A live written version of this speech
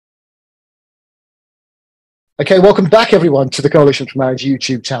Okay, welcome back, everyone, to the Coalition for Marriage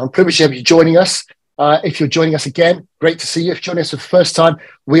YouTube channel. Privileged to have you joining us. If you're joining us again, great to see you. If you're joining us for the first time,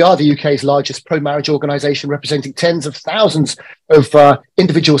 we are the UK's largest pro-marriage organisation, representing tens of thousands of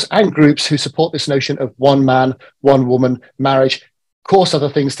individuals and groups who support this notion of one man, one woman marriage. Of course, other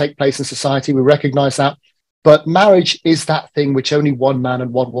things take place in society. We recognise that. But marriage is that thing which only one man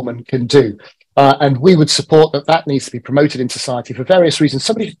and one woman can do. And we would support that needs to be promoted in society for various reasons.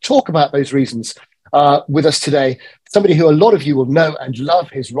 Somebody to talk about those reasons with us today, somebody who a lot of you will know and love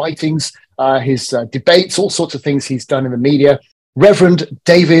his writings, his debates, all sorts of things he's done in the media. Revd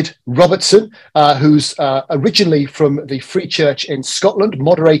David Robertson, who's originally from the Free Church in Scotland,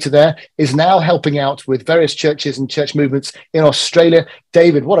 moderator there, is now helping out with various churches and church movements in Australia.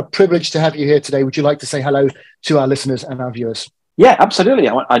 David, what a privilege to have you here today. Would you like to say hello to our listeners and our viewers? Yeah, absolutely.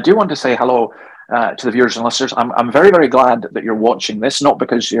 I do want to say hello to the viewers and listeners. I'm very, very glad that you're watching this, not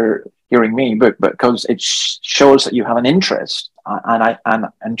because you're hearing me, but because it shows that you have an interest,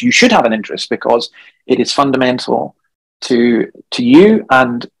 and you should have an interest, because it is fundamental to you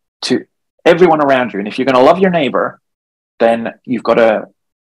and to everyone around you. And if you're going to love your neighbor, then you've got to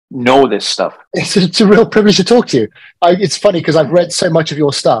know this stuff. It's a real privilege to talk to you. It's funny because I've read so much of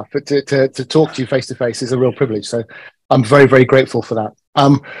your stuff, but to talk to you face to face is a real privilege. So I'm very, very grateful for that. I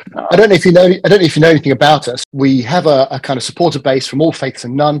don't know if you know anything about us. We have a kind of supporter base from all faiths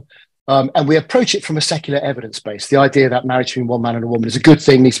and none, and we approach it from a secular evidence base. The idea that marriage between one man and a woman is a good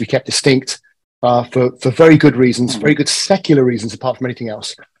thing, needs to be kept distinct for very good reasons, very good secular reasons, apart from anything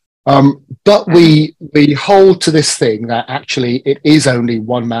else. But we hold to this thing that actually it is only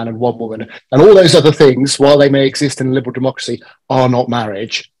one man and one woman, and all those other things, while they may exist in a liberal democracy, are not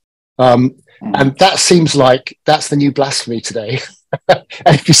marriage. And that seems like that's the new blasphemy today.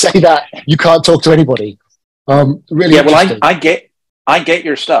 And if you say that, you can't talk to anybody. Really? Yeah. Well, I get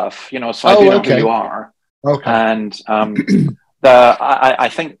your stuff. So I do know who you are. Okay. And I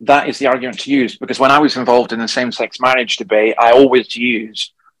think that is the argument to use, because when I was involved in the same-sex marriage debate, I always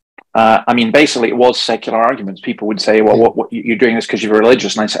used. Basically, it was secular arguments. People would say, "Well, what you're doing this because you're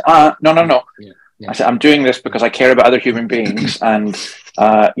religious," and I say, no. Yeah. I said, I'm doing this because I care about other human beings, and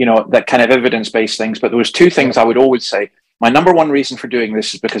that kind of evidence-based things. But there was two things I would always say. My number one reason for doing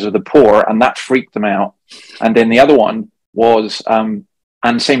this is because of the poor, and that freaked them out. And then the other one was, and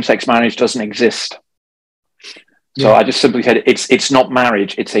same-sex marriage doesn't exist. So I just simply said, it's not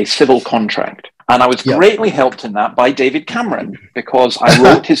marriage, it's a civil contract. And I was greatly helped in that by David Cameron, because I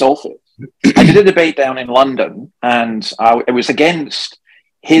wrote his office. I did a debate down in London, and it was against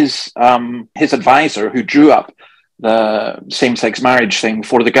his advisor, who drew up the same-sex marriage thing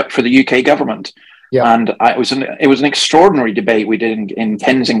for the UK government. Yeah. And it was an extraordinary debate we did in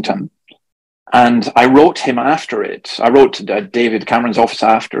Kensington. And I wrote him after it. I wrote to David Cameron's office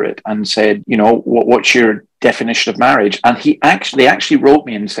after it and said, what's your definition of marriage? And they actually wrote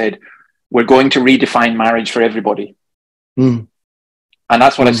me and said, we're going to redefine marriage for everybody. And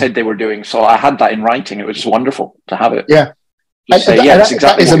that's what I said they were doing. So I had that in writing. It was just wonderful to have it. Yeah.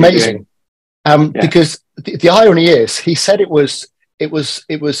 That is amazing. Because the irony is, he said it was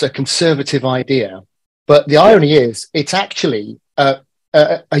a conservative idea, but the irony is it's actually a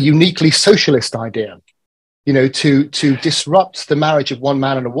uniquely socialist idea. To disrupt the marriage of one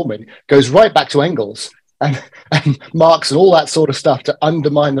man and a woman goes right back to Engels and Marx and all that sort of stuff to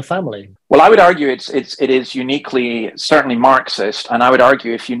undermine the family. Well, I would argue it is uniquely, certainly Marxist, and I would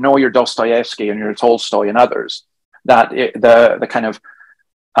argue if you know your Dostoevsky and your Tolstoy and others, that the kind of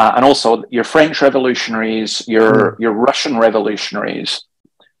and also your French revolutionaries, your Russian revolutionaries,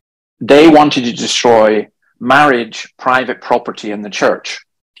 they wanted to destroy marriage, private property, and the church.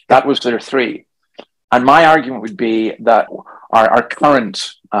 That was their three. And my argument would be that our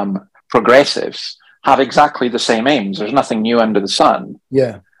current progressives have exactly the same aims. There's nothing new under the sun.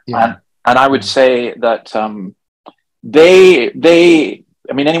 Yeah. And I would say that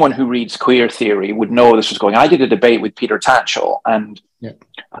anyone who reads queer theory would know this was going. I did a debate with Peter Tatchell, and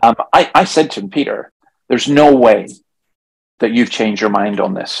I said to him, Peter, there's no way that you've changed your mind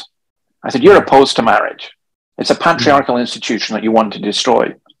on this. I said, you're opposed to marriage. It's a patriarchal institution that you want to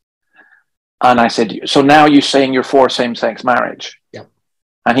destroy. And I said, so now you're saying you're for same-sex marriage? Yeah.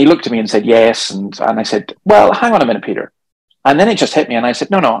 And he looked at me and said, yes. And I said, well, hang on a minute, Peter. And then it just hit me, and I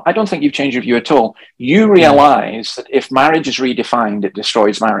said, no, I don't think you've changed your view at all. You realize that if marriage is redefined, it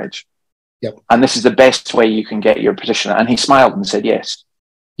destroys marriage. Yep. And this is the best way you can get your position. And he smiled and said, yes.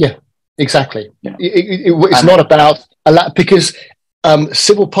 Yeah, exactly. Yeah. It's not about a lot, because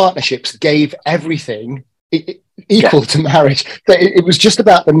civil partnerships gave everything equal to marriage. It was just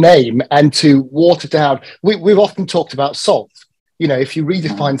about the name and to water down. We've often talked about salt. You know, if you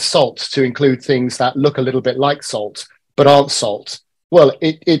redefine salt to include things that look a little bit like salt but aren't salt, well,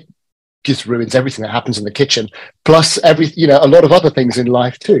 it just ruins everything that happens in the kitchen. Plus, a lot of other things in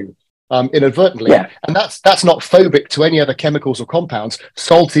life too. Inadvertently, and that's not phobic to any other chemicals or compounds.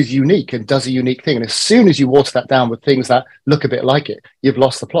 Salt is unique and does a unique thing, and as soon as you water that down with things that look a bit like it, you've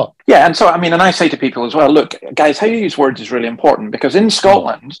lost the plot. Yeah, and so I mean, and I say to people as well, look, guys, how you use words is really important, because in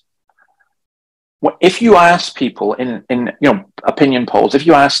Scotland, if you ask people in opinion polls, if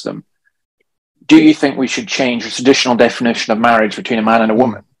you ask them, do you think we should change the traditional definition of marriage between a man and a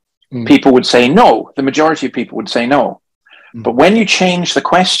woman? People would say no. The majority of people would say no. But when you change the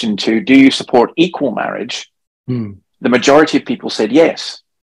question to, do you support equal marriage? The majority of people said yes.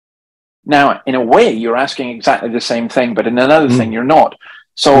 Now, in a way, you're asking exactly the same thing, but in another thing, you're not.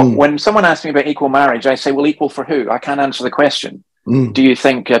 So when someone asks me about equal marriage, I say, well, equal for who? I can't answer the question. Do you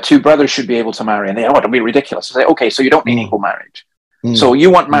think two brothers should be able to marry? And they, oh, it'll be ridiculous. I say, okay, so you don't mean equal marriage. So you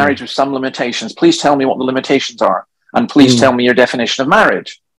want marriage with some limitations. Please tell me what the limitations are. And please tell me your definition of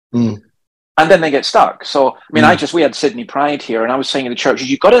marriage. And then they get stuck. So, I mean, we had Sydney Pride here, and I was saying in the church,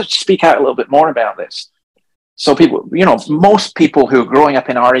 you've got to speak out a little bit more about this. So people, most people who are growing up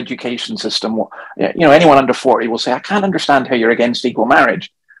in our education system, anyone under 40 will say, I can't understand how you're against equal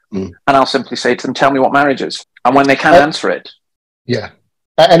marriage. And I'll simply say to them, tell me what marriage is. And when they can't answer it. Yeah.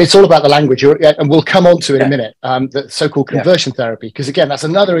 And it's all about the language. And we'll come on to in a minute, the so-called conversion therapy. Because again, that's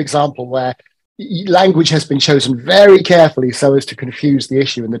another example where language has been chosen very carefully so as to confuse the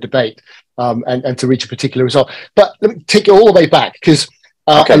issue in the debate and to reach a particular result. But let me take it all the way back, because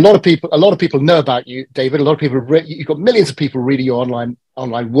a lot of people know about you, David. A lot of people you've got millions of people reading your online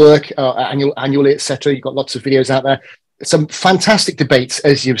work annually, etc. You've got lots of videos out there. Some fantastic debates,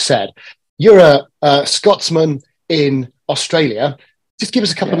 as you've said. You're a Scotsman in Australia. Just give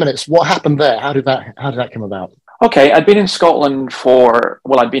us a couple of minutes. What happened there? How did that come about? Okay, I'd been in Scotland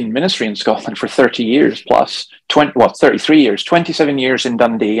I'd been in ministry in Scotland for 30 years plus, 33 years, 27 years in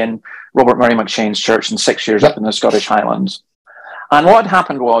Dundee and Robert Murray McShane's church and 6 years up in the Scottish Highlands. And what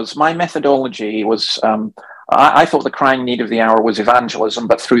happened was my methodology was, I thought the crying need of the hour was evangelism,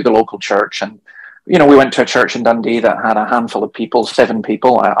 but through the local church. And, we went to a church in Dundee that had a handful of people, 7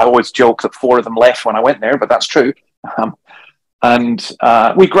 people. I always joke that 4 of them left when I went there, but that's true. And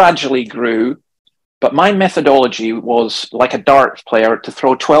we gradually grew. But my methodology was like a darts player, to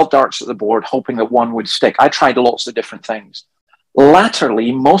throw 12 darts at the board, hoping that one would stick. I tried lots of different things.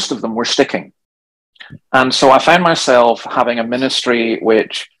 Latterly, most of them were sticking. And so I found myself having a ministry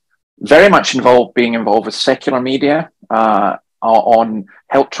which very much being involved with secular media, trying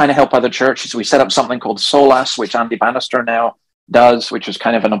to help other churches. We set up something called SOLAS, which Andy Bannister now does, which was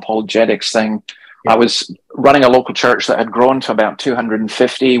kind of an apologetics thing. I was running a local church that had grown to about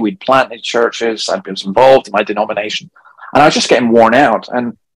 250. We'd planted churches. I was involved in my denomination. And I was just getting worn out.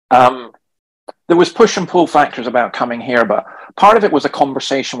 And there was push and pull factors about coming here. But part of it was a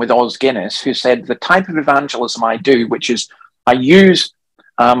conversation with Os Guinness, who said the type of evangelism I do, which is I use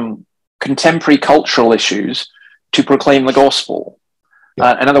contemporary cultural issues to proclaim the gospel.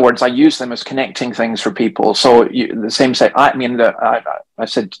 In other words, I use them as connecting things for people. So I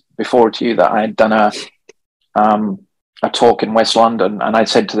said before to you that I had done a talk in West London, and I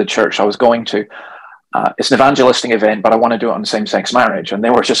said to the church I was going to, it's an evangelistic event, but I want to do it on same-sex marriage. And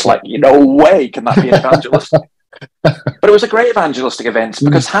they were just like, no way can that be evangelistic. But it was a great evangelistic event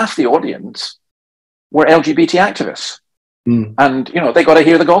because half the audience were LGBT activists. And, they got to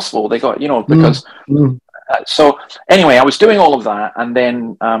hear the gospel. They got, because... So anyway, I was doing all of that, and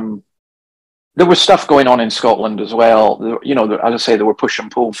then there was stuff going on in Scotland as well. As I say, there were push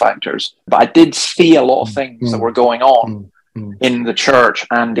and pull factors, but I did see a lot of things that were going on in the church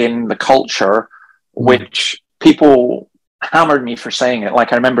and in the culture, which people hammered me for saying it.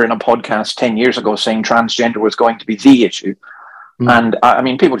 Like I remember in a podcast 10 years ago saying transgender was going to be the issue. And I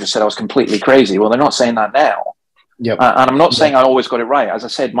mean, people just said I was completely crazy. Well, they're not saying that now. Yep. And I'm not saying I always got it right. As I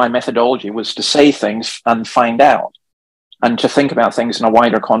said, my methodology was to say things and find out and to think about things in a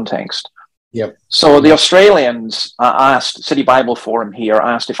wider context. Yep. So the Australians asked, City Bible Forum here,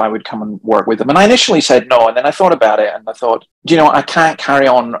 asked if I would come and work with them. And I initially said no. And then I thought about it and I thought, I can't carry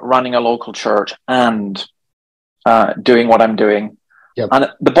on running a local church and doing what I'm doing. Yep.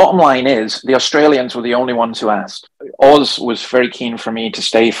 And the bottom line is the Australians were the only ones who asked. Oz was very keen for me to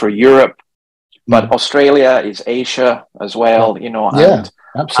stay for Europe. But Australia is Asia as well, and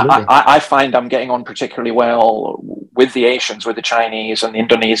absolutely. I find I'm getting on particularly well with the Asians, with the Chinese and the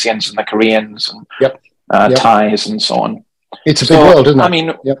Indonesians and the Koreans and Thais and so on. It's a big world, isn't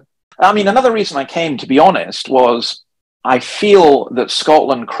it? I mean, another reason I came, to be honest, was I feel that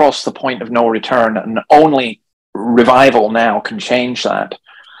Scotland crossed the point of no return, and only revival now can change that.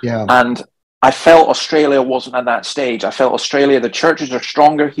 Yeah. And I felt Australia wasn't at that stage. I felt Australia, the churches are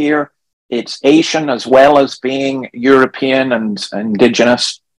stronger here. It's Asian as well as being European and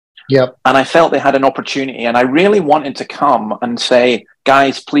Indigenous. Yep. And I felt they had an opportunity. And I really wanted to come and say,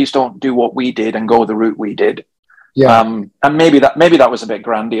 guys, please don't do what we did and go the route we did. Yeah. And maybe that was a bit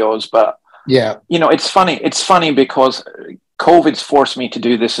grandiose, but yeah, you know, it's funny because COVID's forced me to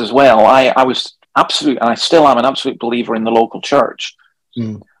do this as well. I was absolute, and I still am an absolute believer in the local church.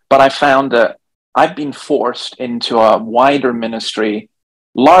 But I found that I've been forced into a wider ministry,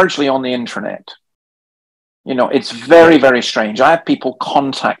 largely on the internet. You know, it's very, very strange. I have people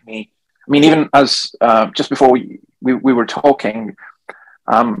contact me. I mean, even as just before we were talking,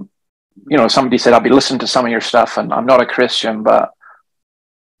 you know, somebody said, I'll be listening to some of your stuff, and I'm not a Christian, but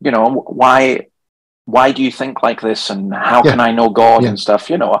you know, why do you think like this, and how can I know God and stuff,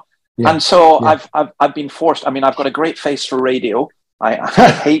 you know? And so I've been forced. I mean, I've got a great face for radio. I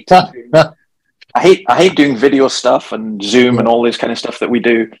hate doing video stuff and Zoom and all this kind of stuff that we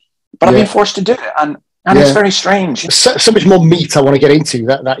do, but I've been forced to do it, and it's very strange. So much more meat I want to get into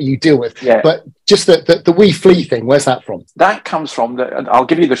that you deal with. But just the WeeFlea thing, where's that from? That comes from I'll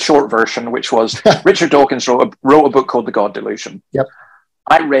give you the short version, which was Richard Dawkins wrote a book called The God Delusion. Yep.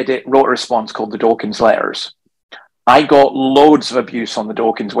 I read it, wrote a response called the Dawkins Letters. I got loads of abuse on the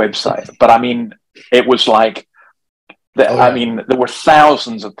Dawkins website, but I mean, it was like, I mean, there were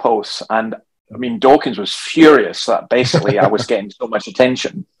thousands of posts, and I mean, Dawkins was furious that basically I was getting so much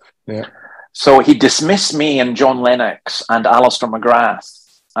attention. Yeah. So he dismissed me and John Lennox and Alistair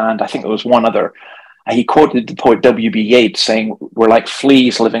McGrath, and I think there was one other. He quoted the poet W.B. Yeats saying, "We're like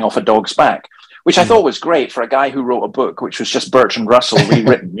fleas living off a dog's back," which I thought was great for a guy who wrote a book which was just Bertrand Russell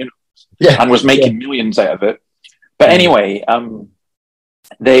rewritten, you know, and was making millions out of it. But anyway, I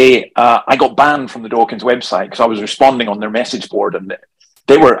got banned from the Dawkins website because I was responding on their message board, and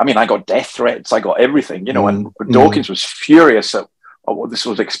they were, I mean, I got death threats, I got everything, you know, and Dawkins was furious at what this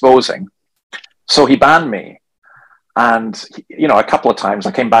was exposing. So he banned me. And, you know, a couple of times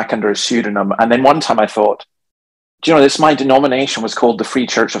I came back under a pseudonym. And then one time I thought, do you know, my denomination was called the Free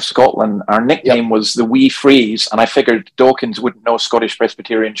Church of Scotland. Our nickname was the WeeFleas. And I figured Dawkins wouldn't know Scottish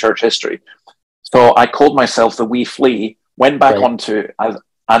Presbyterian church history. So I called myself the WeeFlea, went back onto,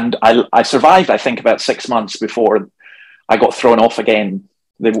 and I survived, I think, about 6 months before I got thrown off again.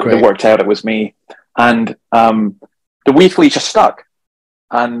 They worked out it was me. And the WeeFlea just stuck.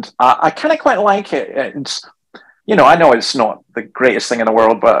 And I kind of quite like it. It's, you know, I know it's not the greatest thing in the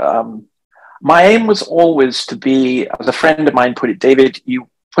world, but my aim was always to be, as a friend of mine put it, David, you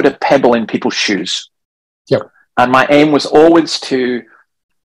put a pebble in people's shoes. Yep. And my aim was always to,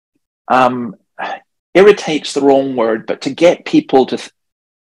 irritate's the wrong word, but to get people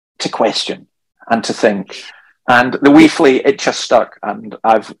to question and to think. And the WeeFlea, it just stuck. And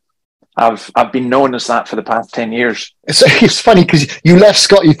I've been known as that for the past 10 years. It's funny because you left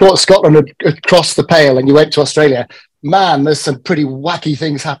you thought Scotland had crossed the pale, and you went to Australia. Man, there's some pretty wacky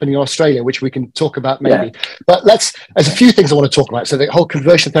things happening in Australia, which we can talk about maybe. Yeah. But there's a few things I want to talk about. So the whole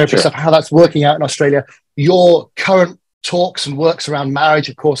conversion therapy stuff, how that's working out in Australia, your current talks and works around marriage,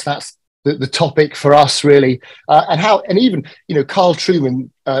 of course, that's the topic for us really. And even, you know, Carl Trueman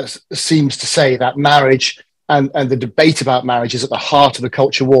seems to say that marriage and the debate about marriage is at the heart of the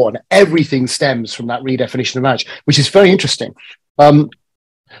culture war, and everything stems from that redefinition of marriage, which is very interesting.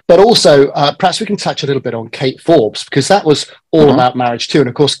 But also, perhaps we can touch a little bit on Kate Forbes, because that was all about marriage too. And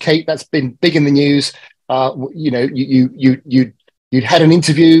of course, Kate, that's been big in the news. You know, you'd had an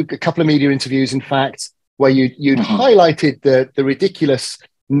interview, a couple of media interviews, in fact, where you'd highlighted the ridiculous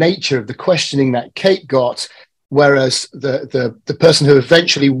nature of the questioning that Kate got, whereas the person who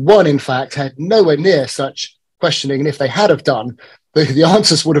eventually won, in fact, had nowhere near such questioning. And if they had have done, the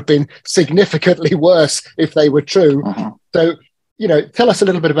answers would have been significantly worse if they were true. So, you know, tell us a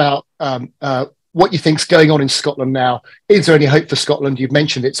little bit about what you think's going on in Scotland now. Is there any hope for Scotland? You've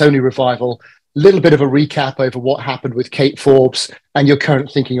mentioned it's only revival. A little bit of a recap over what happened with Kate Forbes and your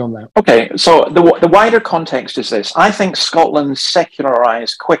current thinking on that. Okay, so the wider context is this. I think Scotland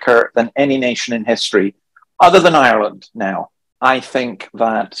secularized quicker than any nation in history, other than Ireland now. I think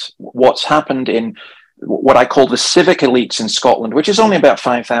that what's happened in what I call the civic elites in Scotland, which is only about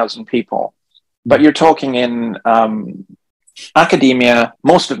 5,000 people, but you're talking in academia,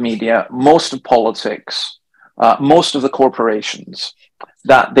 most of media, most of politics, most of the corporations,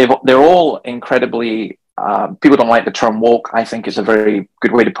 that they're all incredibly, people don't like the term woke, I think is a very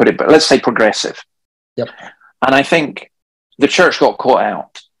good way to put it, but let's say progressive. Yep. And I think the church got caught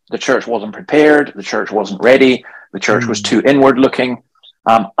out. The church wasn't prepared. The church wasn't ready. The church was too inward looking.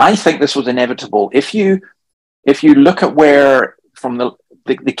 I think this was inevitable. If you if you look at where from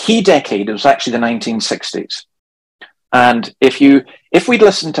the key decade, it was actually the 1960s. And if we'd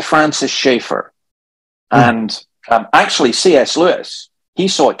listened to Francis Schaeffer and actually C.S. Lewis, he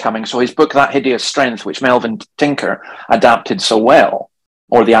saw it coming. So his book, That Hideous Strength, which Melvin Tinker adapted so well,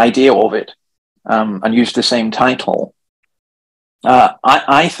 or the idea of it, and used the same title,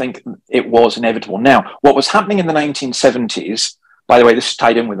 I think it was inevitable. Now, what was happening in the 1970s, by the way, this is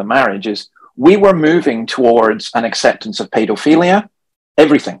tied in with the marriage, is we were moving towards an acceptance of pedophilia,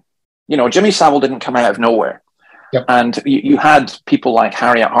 everything. You know, Jimmy Savile didn't come out of nowhere. Yep. And you had people like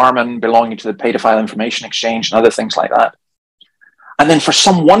Harriet Harman belonging to the Pedophile Information Exchange and other things like that. And then for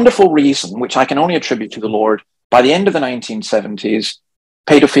some wonderful reason, which I can only attribute to the Lord, by the end of the 1970s,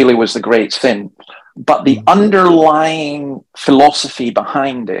 pedophilia was the great sin. But the underlying philosophy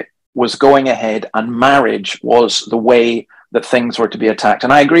behind it was going ahead, and marriage was the way that things were to be attacked.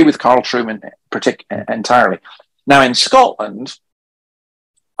 And I agree with Carl Trueman entirely. Now, in Scotland,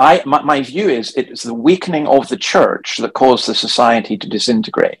 my view is it's the weakening of the church that caused the society to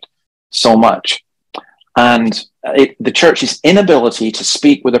disintegrate so much. And the church's inability to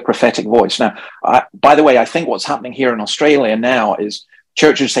speak with a prophetic voice. Now, by the way, I think what's happening here in Australia now is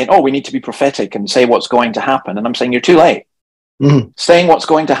churches saying, oh, we need to be prophetic and say what's going to happen. And I'm saying, you're too late. Saying what's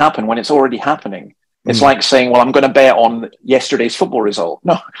going to happen when it's already happening. It's like saying, well, I'm going to bet on yesterday's football result.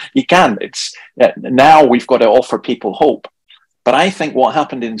 No, you can't. Now we've got to offer people hope. But I think what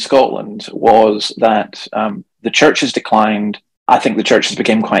happened in Scotland was that the church has declined. I think the church has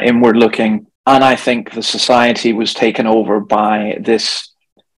become quite inward looking. And I think the society was taken over by this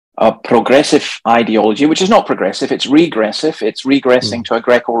progressive ideology, which is not progressive, it's regressive. It's regressing to a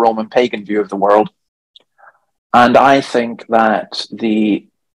Greco-Roman pagan view of the world. And I think that the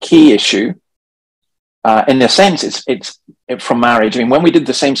key issue, in a sense, it's from marriage. I mean, when we did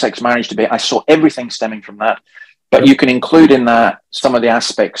the same-sex marriage debate, I saw everything stemming from that. But you can include in that some of the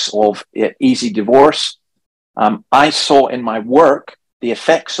aspects of easy divorce. I saw in my work the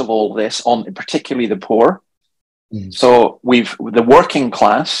effects of all this on particularly the poor. So the working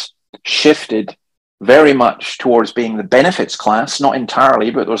class shifted very much towards being the benefits class, not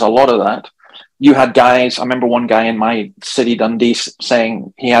entirely, but there was a lot of that. You had guys, I remember one guy in my city, Dundee,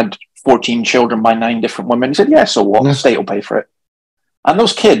 saying he had 14 children by 9 different women. He said, yeah, so what? The state will pay for it. And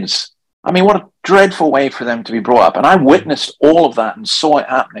those kids, I mean, what a dreadful way for them to be brought up. And I witnessed all of that and saw it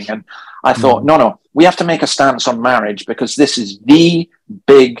happening. And I thought, no, we have to make a stance on marriage, because this is the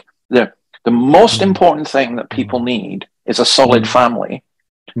most important thing that people need is a solid family.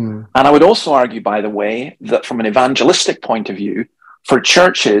 And I would also argue, by the way, that from an evangelistic point of view, for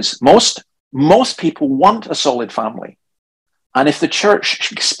churches, most people want a solid family. And if the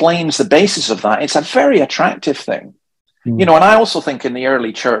church explains the basis of that, it's a very attractive thing. You know, and I also think in the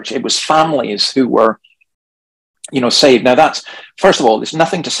early church, it was families who were, saved. Now that's, first of all, it's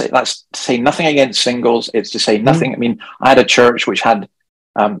nothing to say, that's to say nothing against singles. It's to say nothing. I mean, I had a church which had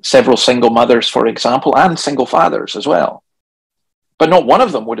several single mothers, for example, and single fathers as well. But not one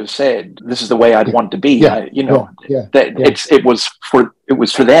of them would have said, this is the way I'd want to be. It was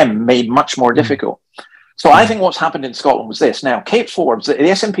for them made much more difficult. So I think what's happened in Scotland was this. Now, Kate Forbes, the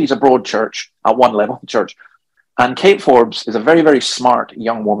SNP is a broad church at one level, church. And Kate Forbes is a very, very smart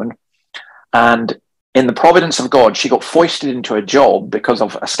young woman. And in the providence of God, she got foisted into a job because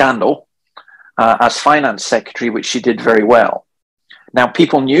of a scandal as finance secretary, which she did very well. Now,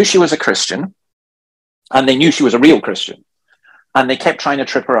 people knew she was a Christian, and they knew she was a real Christian. And they kept trying to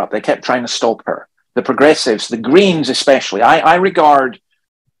trip her up. They kept trying to stop her. The progressives, the Greens especially. I regard,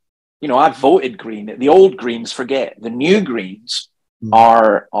 I've voted Green. The old Greens forget. The new Greens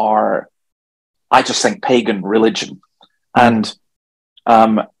are I just think, pagan religion. And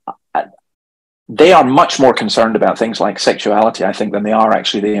they are much more concerned about things like sexuality, I think, than they are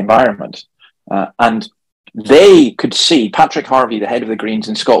actually the environment. And they could see, Patrick Harvey, the head of the Greens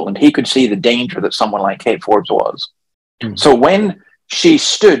in Scotland, he could see the danger that someone like Kate Forbes was. So when she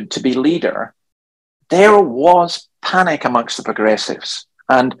stood to be leader, there was panic amongst the progressives.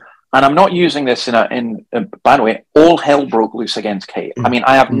 And I'm not using this in a bad way. All hell broke loose against Kate. I mean,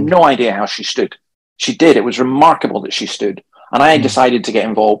 I have no idea how she stood. She did. It was remarkable that she stood. And I decided to get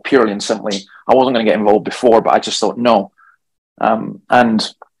involved purely and simply. I wasn't going to get involved before, but I just thought, no.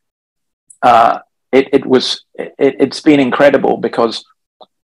 It's been incredible, because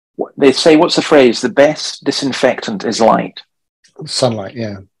they say, what's the phrase? The best disinfectant is light. Sunlight,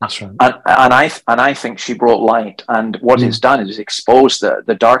 yeah, that's right. And I think she brought light. And what it's done is exposed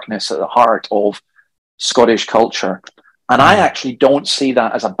the darkness at the heart of Scottish culture. And I actually don't see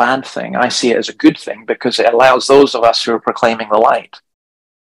that as a bad thing. I see it as a good thing, because it allows those of us who are proclaiming the light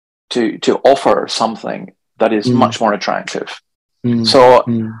to offer something that is much more attractive. So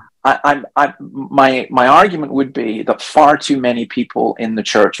my argument would be that far too many people in the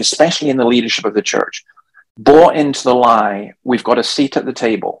church, especially in the leadership of the church, bought into the lie, we've got a seat at the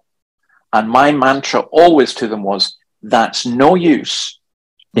table. And my mantra always to them was, that's no use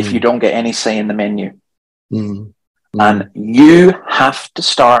if you don't get any say in the menu. And you have to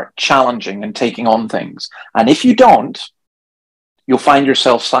start challenging and taking on things. And if you don't, you'll find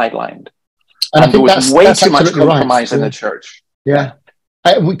yourself sidelined. And there was way too much compromise in the church. Yeah.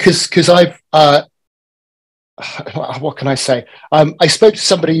 Because I've, what can I say? I spoke to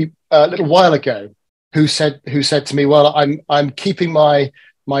somebody a little while ago who said to me, well, I'm keeping my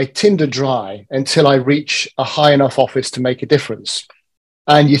Tinder dry until I reach a high enough office to make a difference.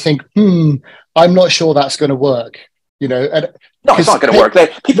 And you think, I'm not sure that's going to work. You know, no, it's not going to work.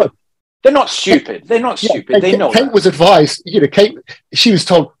 They're not stupid. They're not stupid. They know. Kate was advised. You know, Kate. She was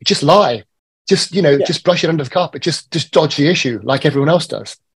told, just lie, just just brush it under the carpet, just dodge the issue like everyone else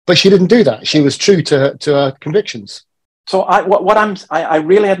does. But she didn't do that. She was true to her convictions. So I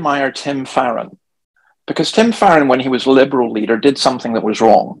really admire Tim Farron, because Tim Farron, when he was Liberal leader, did something that was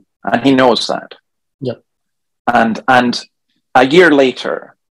wrong, and he knows that. Yeah. And a year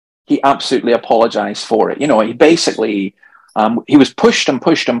later, he absolutely apologized for it. You know, he basically, he was pushed and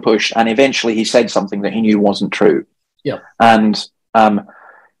pushed and pushed, and eventually he said something that he knew wasn't true. Yeah. And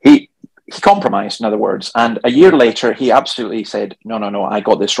he compromised, in other words. And a year later, he absolutely said, no, I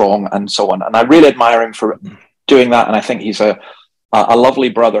got this wrong, and so on. And I really admire him for doing that. And I think he's a lovely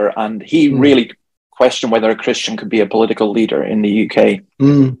brother. And he really questioned whether a Christian could be a political leader in the UK.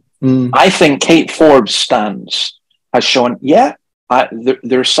 I think Kate Forbes' stance has shown,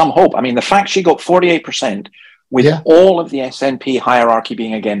 there's some hope. I mean, the fact she got 48% with all of the SNP hierarchy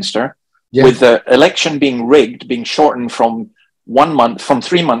being against her, with the election being rigged, being shortened from 1 month, from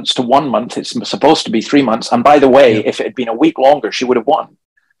 3 months to 1 month. It's supposed to be 3 months. And by the way, if it had been a week longer, she would have won,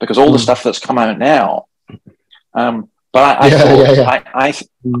 because all the stuff that's come out now. But I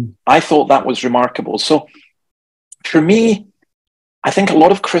thought that was remarkable. So for me, I think a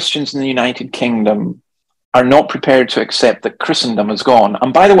lot of Christians in the United Kingdom are not prepared to accept that Christendom is gone.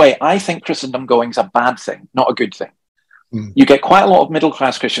 And by the way, I think Christendom going is a bad thing, not a good thing. You get quite a lot of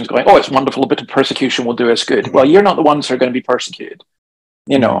middle-class Christians going, oh, it's wonderful, a bit of persecution will do us good. Well, you're not the ones who are going to be persecuted,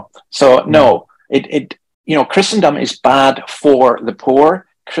 you know. So no, Christendom is bad for the poor.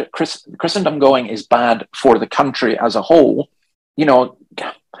 Christendom going is bad for the country as a whole. You know,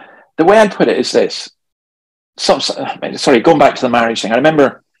 the way I put it is this. Going back to the marriage thing, I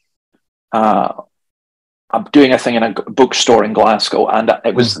remember I'm doing a thing in a bookstore in Glasgow, and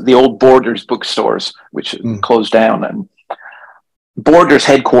it was the old Borders bookstores, which closed down. And Borders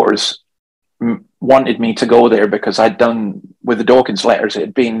headquarters wanted me to go there because I'd done, with the Dawkins letters, it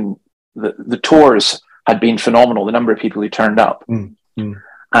had been, the tours had been phenomenal, the number of people who turned up. And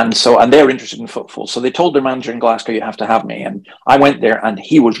they're interested in football. So they told their manager in Glasgow, you have to have me. And I went there, and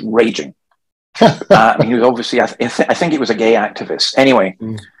he was raging. He was obviously, I think he was a gay activist. Anyway,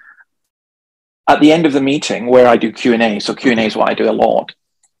 at the end of the meeting where I do Q&A, so Q&A is what I do a lot,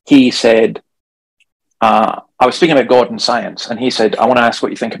 he said, I was speaking about God and science, and he said, I want to ask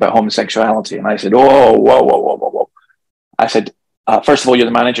what you think about homosexuality. And I said, whoa. I said, first of all, you're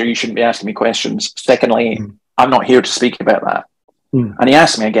the manager, you shouldn't be asking me questions. Secondly, I'm not here to speak about that. And he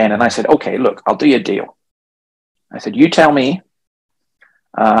asked me again, and I said, okay, look, I'll do you a deal. I said, you tell me,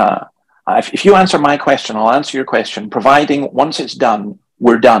 if you answer my question, I'll answer your question, providing once it's done,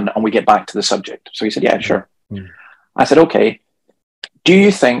 we're done and we get back to the subject. So he said, yeah, sure. I said, okay, do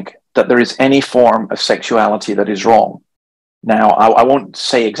you think that there is any form of sexuality that is wrong? Now, I won't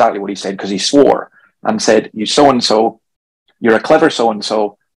say exactly what he said, because he swore and said, you so-and-so, you're a clever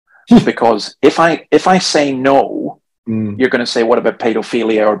so-and-so, because if I say no, you're going to say, what about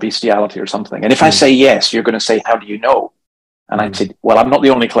pedophilia or bestiality or something? And if I say yes, you're going to say, how do you know? And I said, well, I'm not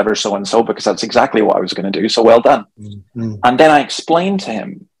the only clever so-and-so, because that's exactly what I was going to do. So well done. And then I explained to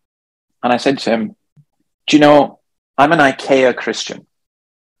him, and I said to him, do you know, I'm an IKEA Christian.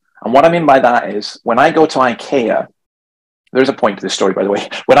 And what I mean by that is, when I go to IKEA, there's a point to this story, by the way.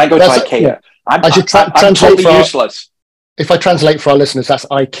 When I go to IKEA, I'm totally useless. If I translate for our listeners, that's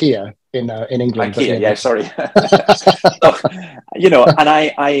IKEA in England. IKEA, yeah, sorry. So,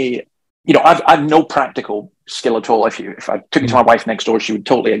 and I've no practical skill at all. If I took it to my wife next door, she would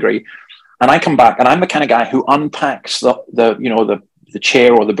totally agree. And I come back, and I'm the kind of guy who unpacks the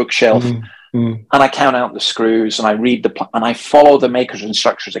chair or the bookshelf, and I count out the screws, and I read and I follow the maker's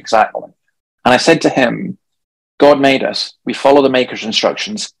instructions exactly. And I said to him, God made us. We follow the maker's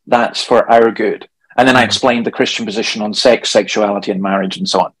instructions. That's for our good. And then I explained the Christian position on sex, sexuality, and marriage, and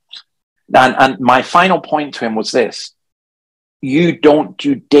so on. And my final point to him was this: you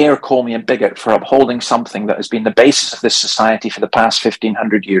dare call me a bigot for upholding something that has been the basis of this society for the past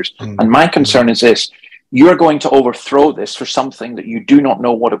 1,500 years. And my concern is this: you're going to overthrow this for something that you do not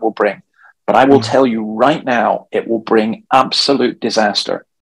know what it will bring. But I will tell you right now, it will bring absolute disaster.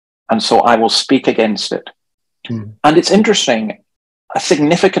 And so I will speak against it. And it's interesting, a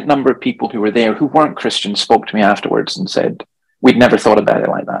significant number of people who were there who weren't Christians spoke to me afterwards and said, we'd never thought about it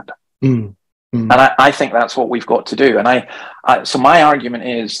like that. And I think that's what we've got to do. And so my argument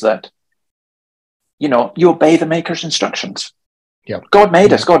is that, you obey the maker's instructions. God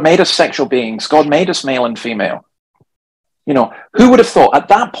made us. God made us sexual beings. God made us male and female. Who would have thought at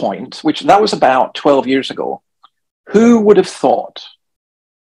that point, which that was about 12 years ago, who would have thought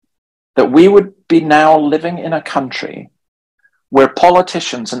that we would be now living in a country where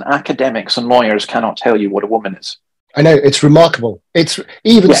politicians and academics and lawyers cannot tell you what a woman is? I know, it's remarkable. It's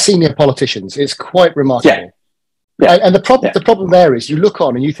even senior politicians. It's quite remarkable. And the problem there is you look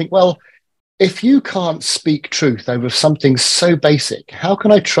on and you think, well, if you can't speak truth over something so basic, how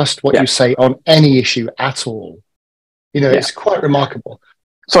can I trust what you say on any issue at all? It's quite remarkable.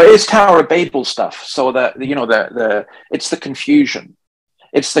 So it is Tower of Babel stuff. So that, it's the confusion.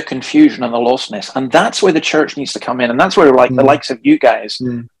 It's the confusion and the lostness. And that's where the church needs to come in. And that's where the likes of you guys,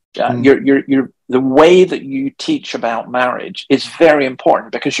 you're the way that you teach about marriage is very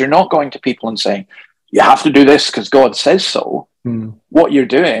important, because you're not going to people and saying, you have to do this because God says so. What you're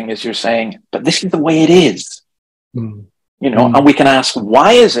doing is you're saying, but this is the way it is. And we can ask,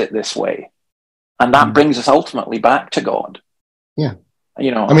 why is it this way? And that brings us ultimately back to God.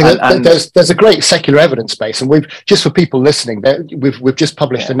 There's a great secular evidence base, and we've, just for people listening, we've just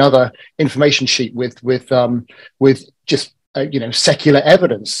published another information sheet with just secular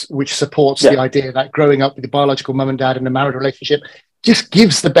evidence which supports the idea that growing up with the biological mum and dad in a married relationship just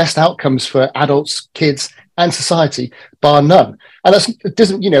gives the best outcomes for adults, kids, and society, bar none. And it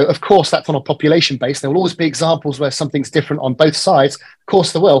doesn't, of course, that's on a population base. There will always be examples where something's different on both sides. Of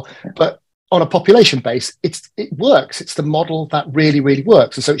course there will, but on a population base, it works. It's the model that really, really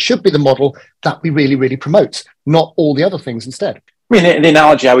works. And so it should be the model that we really, really promote, not all the other things instead. I mean, the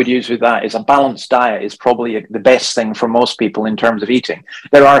analogy I would use with that is a balanced diet is probably the best thing for most people in terms of eating.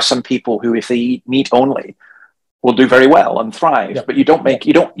 There are some people who, if they eat meat only, will do very well and thrive, but you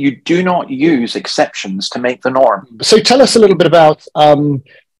do not use exceptions to make the norm. So tell us a little bit about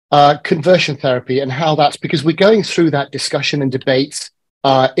conversion therapy and how that's, because we're going through that discussion and debate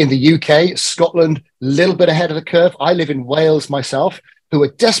in the UK, Scotland, a little bit ahead of the curve. I live in Wales myself, who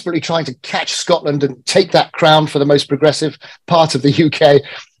are desperately trying to catch Scotland and take that crown for the most progressive part of the UK.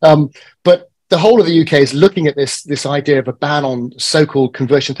 But the whole of the UK is looking at this idea of a ban on so-called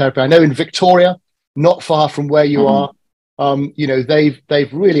conversion therapy. I know in Victoria, not far from where you are,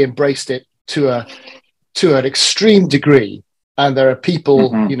 they've really embraced it to an extreme degree. And there are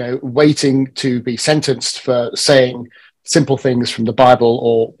people, waiting to be sentenced for saying simple things from the Bible,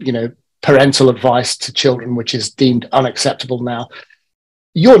 or, parental advice to children, which is deemed unacceptable now.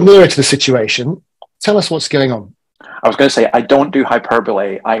 You're nearer to the situation. Tell us what's going on. I was going to say, I don't do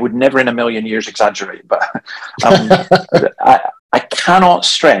hyperbole. I would never in a million years exaggerate, but I cannot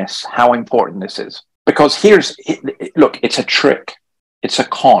stress how important this is. Because look, it's a trick. It's a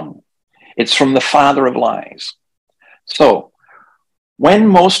con. It's from the father of lies. So when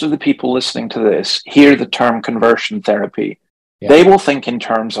most of the people listening to this hear the term conversion therapy, they will think in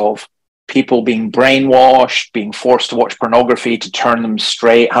terms of people being brainwashed, being forced to watch pornography to turn them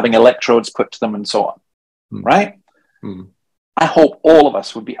straight, having electrodes put to them and so on. Right? I hope all of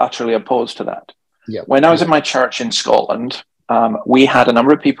us would be utterly opposed to that. When I was in my church in Scotland, we had a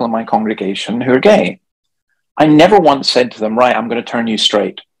number of people in my congregation who are gay. I never once said to them, right, I'm going to turn you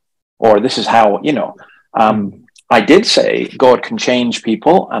straight, or this is how, I did say God can change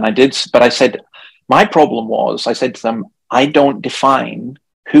people, but I said, my problem was, I said to them, I don't define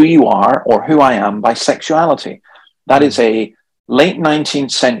who you are or who I am by sexuality. That is a late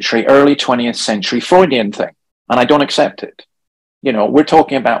 19th century, early 20th century Freudian thing, and I don't accept it. We're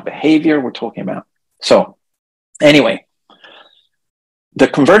talking about behavior, so anyway, the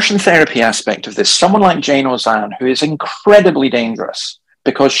conversion therapy aspect of this, someone like Jane Ozanne, who is incredibly dangerous,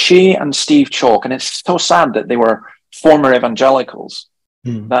 because she and Steve Chalke, and it's so sad that they were former evangelicals,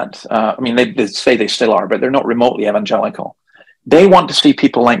 that, they say they still are, but they're not remotely evangelical. They want to see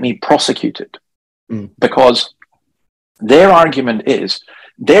people like me prosecuted, because their argument is,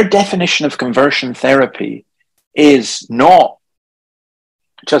 their definition of conversion therapy is not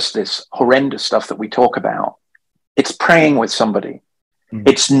just this horrendous stuff that we talk about. It's praying with somebody.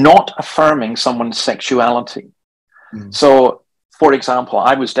 It's not affirming someone's sexuality. So for example,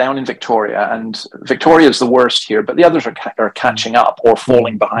 I was down in Victoria, and Victoria is the worst here, but the others are catching up or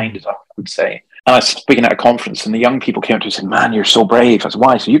falling behind, as I would say. And I was speaking at a conference, and the young people came up to me and said, "Man, you're so brave." I said,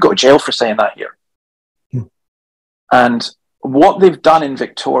 "Why?" So you go to jail for saying that here. And what they've done in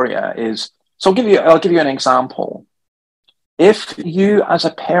Victoria is, so I'll give you an example. If you, as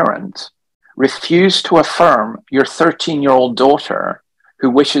a parent, refuse to affirm your 13-year-old daughter who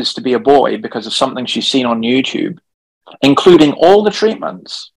wishes to be a boy because of something she's seen on YouTube, including all the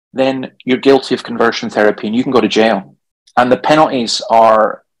treatments, then you're guilty of conversion therapy and you can go to jail. And the penalties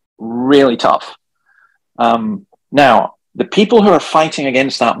are really tough. Now, the people who are fighting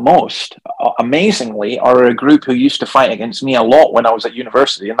against that most, amazingly, are a group who used to fight against me a lot when I was at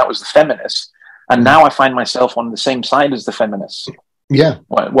university, and that was the feminists. And now I find myself on the same side as the feminists. Yeah,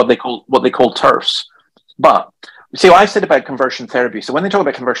 what they call TERFs. But see what I said about conversion therapy. So when they talk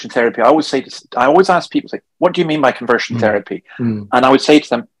about conversion therapy, I always ask people, like, what do you mean by conversion therapy? And I would say to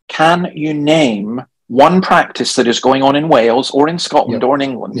them, can you name one practice that is going on in Wales or in Scotland or in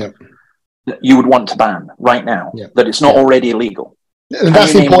England that you would want to ban right now, that it's not already illegal? And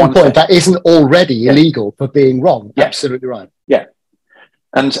that's the important point. That isn't already illegal for being wrong. Absolutely right. Yeah.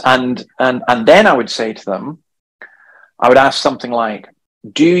 And then I would say to them, I would ask something like,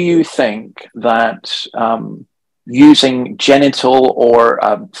 do you think that using genital or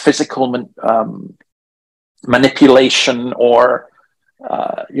physical manipulation or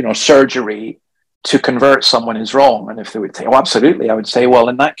surgery to convert someone is wrong? And if they would say, oh, absolutely, I would say, well,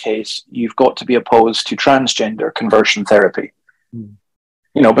 in that case, you've got to be opposed to transgender conversion therapy.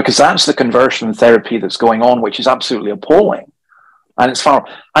 Because that's the conversion therapy that's going on, which is absolutely appalling. And it's far.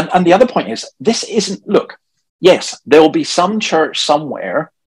 And the other point is, this isn't, look, yes, there will be some church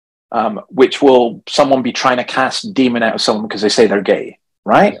somewhere which will someone be trying to cast a demon out of someone because they say they're gay,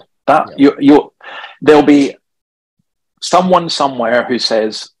 right? There'll be someone somewhere who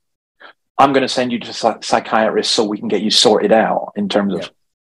says, I'm going to send you to a psychiatrist so we can get you sorted out in terms of.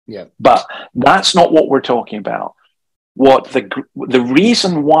 But that's not what we're talking about. What the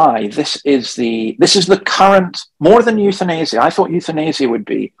reason why this is the current, more than euthanasia. I thought euthanasia would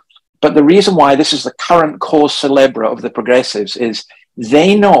be, but the reason why this is the current cause célèbre of the progressives is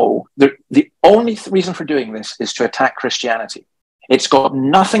they know that the only reason for doing this is to attack Christianity. It's got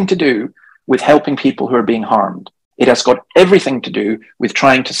nothing to do with helping people who are being harmed. It has got everything to do with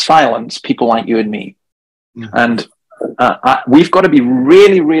trying to silence people like you and me. And we've got to be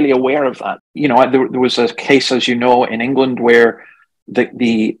really, really aware of that. There was a case, as you know, in England where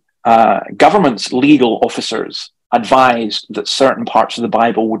the government's legal officers advised that certain parts of the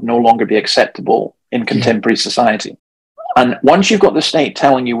Bible would no longer be acceptable in contemporary society. And once you've got the state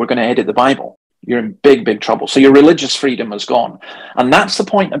telling you we're going to edit the Bible, you're in big, big trouble. So your religious freedom is gone. And that's the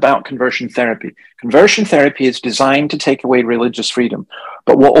point about conversion therapy. Conversion therapy is designed to take away religious freedom.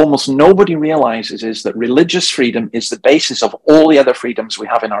 But what almost nobody realizes is that religious freedom is the basis of all the other freedoms we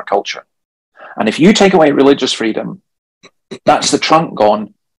have in our culture. And if you take away religious freedom, that's the trunk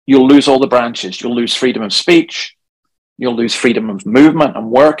gone. You'll lose all the branches. You'll lose freedom of speech. You'll lose freedom of movement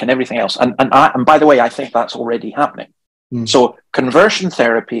and work and everything else. And by the way, I think that's already happening. So conversion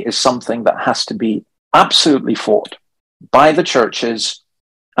therapy is something that has to be absolutely fought by the churches,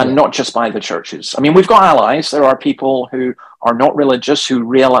 and not just by the churches. I mean, we've got allies. There are people who are not religious who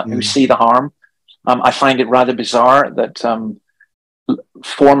see the harm. I find it rather bizarre that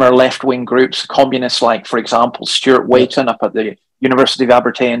former left-wing groups, communists like, for example, Stuart Waiton up at the University of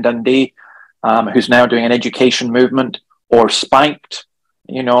Abertay in Dundee, who's now doing an education movement, or Spiked,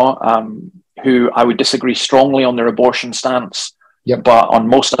 who I would disagree strongly on their abortion stance, but on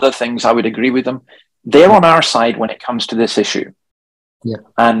most other things, I would agree with them. They're on our side when it comes to this issue.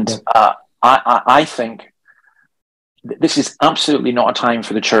 I think this is absolutely not a time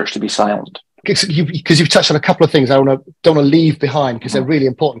for the church to be silent. Because you've touched on a couple of things I don't want to leave behind because they're really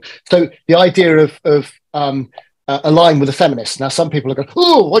important. So the idea of align with the feminists. Now, some people are going,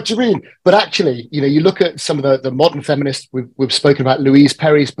 oh, what do you mean? But actually, you look at some of the modern feminists. We've spoken about Louise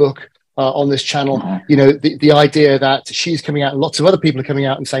Perry's book on this channel. The idea that she's coming out and lots of other people are coming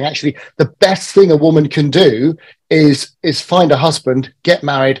out and saying, actually, the best thing a woman can do is find a husband, get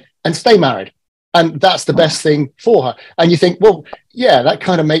married, and stay married. And that's the best thing for her. And you think, well, yeah, that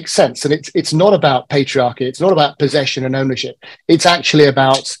kind of makes sense. And it's not about patriarchy. It's not about possession and ownership. It's actually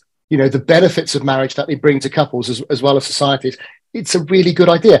about, the benefits of marriage that they bring to couples as well as societies. It's a really good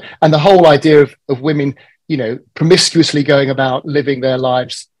idea. And the whole idea of women, promiscuously going about living their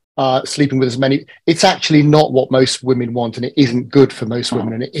lives, sleeping with as many, it's actually not what most women want. And it isn't good for most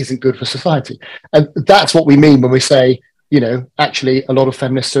women, and it isn't good for society. And that's what we mean when we say, actually, a lot of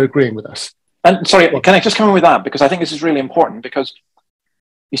feminists are agreeing with us. And sorry, can I just come in with that? Because I think this is really important, because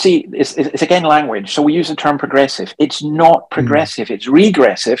you see, it's again language. So we use the term progressive. It's not progressive, it's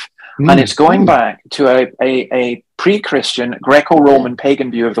regressive. And it's going back to a pre-Christian, Greco-Roman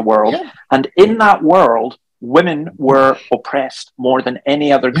pagan view of the world. Yeah. And in that world, women were oppressed more than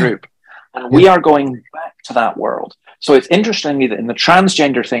any other group. And we are going back to that world. So it's interesting that in the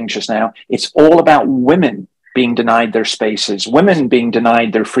transgender thing just now, it's all about women being denied their spaces, women being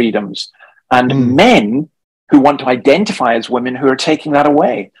denied their freedoms, and men who want to identify as women who are taking that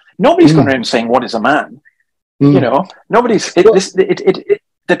away. Nobody's going around saying, what is a man? You know, nobody's...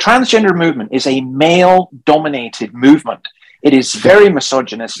 The transgender movement is a male-dominated movement. It is very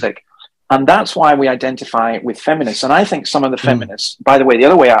misogynistic, and that's why we identify with feminists. And I think some of the feminists, by the way, the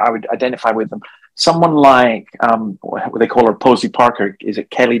other way I would identify with them, someone like, what they call her, Posey Parker, is it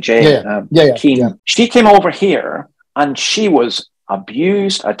Kelly J. Keane? Yeah. She came over here, and she was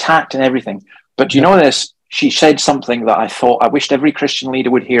abused, attacked, and everything. But do you know this? She said something that I thought, I wished every Christian leader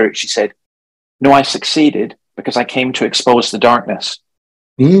would hear it. She said, no, I succeeded because I came to expose the darkness.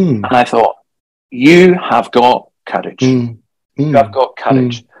 And I thought, you have got courage. You have got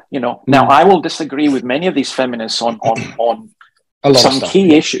courage. You know, now I will disagree with many of these feminists on some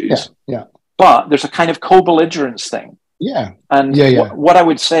key issues. But there's a kind of co-belligerence thing. And what I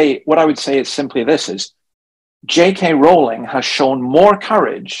would say is simply this: is J.K. Rowling has shown more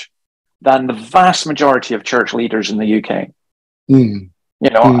courage than the vast majority of church leaders in the UK. You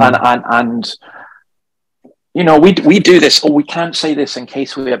know, and you know, we do this. Oh, we can't say this in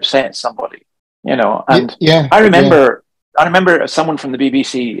case we upset somebody. You know, and I remember someone from the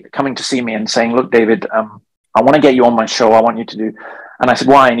BBC coming to see me and saying, "Look, David, I want to get you on my show. I want you to do." And I said,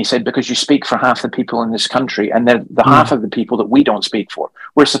 "Why?" And he said, "Because you speak for half the people in this country, and they're the half of the people that we don't speak for.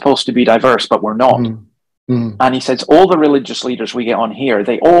 We're supposed to be diverse, but we're not." And he says, "All the religious leaders we get on here,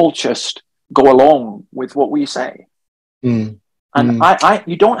 they all just go along with what we say." And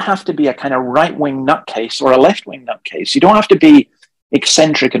you don't have to be a kind of right-wing nutcase or a left-wing nutcase. You don't have to be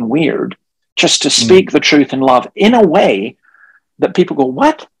eccentric and weird just to speak the truth in love in a way that people go,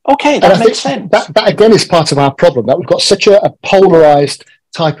 what? Okay, that makes sense. That again is part of our problem, that we've got such a polarized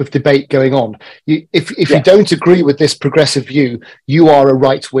type of debate going on. If you don't agree with this progressive view, you are a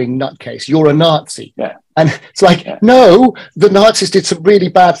right-wing nutcase. You're a Nazi. And it's like, no, the Nazis did some really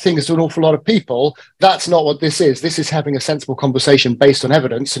bad things to an awful lot of people. That's not what this is. This is having a sensible conversation based on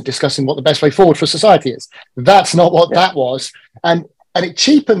evidence and discussing what the best way forward for society is. That's not what that was. And it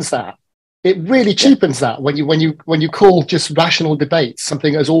cheapens that. It really cheapens that when you call just rational debates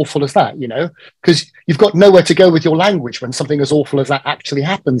something as awful as that, you know, because you've got nowhere to go with your language when something as awful as that actually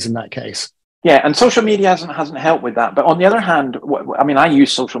happens in that case. Yeah, and social media hasn't helped with that. But on the other hand, I mean, I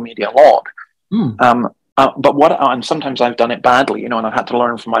use social media a lot. And sometimes I've done it badly, you know, and I've had to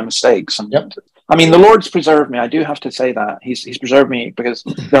learn from my mistakes. And I mean, the Lord's preserved me. I do have to say that He's preserved me, because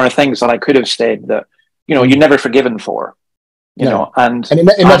there are things that I could have said that, you know, you're never forgiven for, you know, and it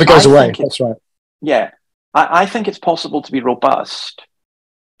never goes away. That's right. Yeah, I think it's possible to be robust,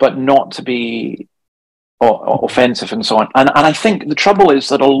 but not to be offensive and so on. And I think the trouble is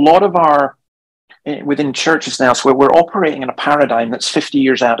that a lot of our within churches now, so we're operating in a paradigm that's 50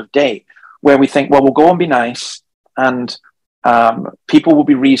 years out of date, where we think, well, we'll go and be nice, and people will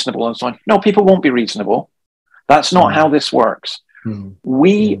be reasonable and so on. No, people won't be reasonable. That's not how this works.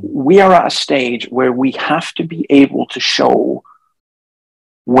 We are at a stage where we have to be able to show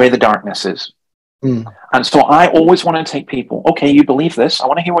where the darkness is. And so I always want to take people, okay, you believe this. I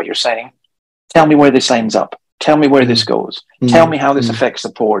want to hear what you're saying. Tell me where this ends up. Tell me where this goes. Tell me how this affects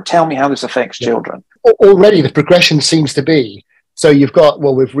the poor. Tell me how this affects children. Already the progression seems to be, so you've got,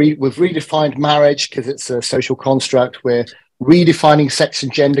 well, we've redefined marriage because it's a social construct. We're redefining sex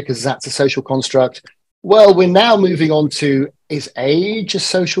and gender because that's a social construct. Well, we're now moving on to, is age a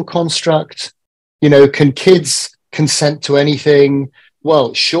social construct? You know, can kids consent to anything?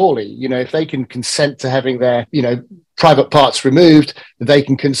 Well, surely, you know, if they can consent to having their, you know, private parts removed, they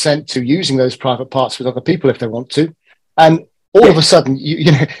can consent to using those private parts with other people if they want to. And all of a sudden,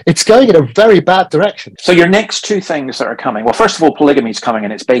 you know, it's going in a very bad direction. So your next two things that are coming, well, first of all, polygamy is coming,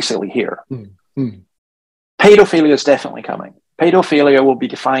 and it's basically here. Pedophilia is definitely coming. Pedophilia will be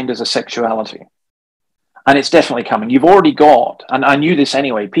defined as a sexuality. And it's definitely coming. You've already got, and I knew this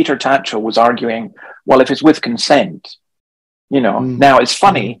anyway, Peter Tatchell was arguing, well, if it's with consent, you know, now it's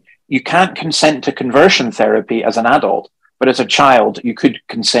funny, you can't consent to conversion therapy as an adult, but as a child, you could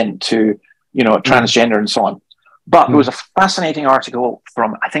consent to, you know, transgender and so on. But there was a fascinating article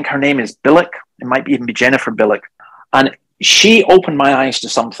from, I think her name is Billick, it might even be Jennifer Billick, and she opened my eyes to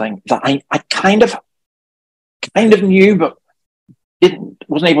something that I kind of knew, but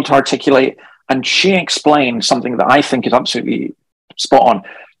wasn't able to articulate. and she explained something that I think is absolutely spot on.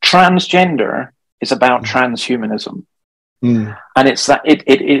 Transgender is about transhumanism. And it's that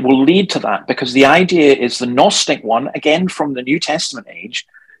it will lead to that, because the idea is the Gnostic one, again from the New Testament age,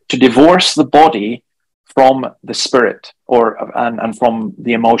 to divorce the body from the spirit, and from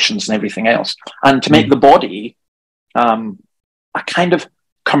the emotions and everything else, and to make the body a kind of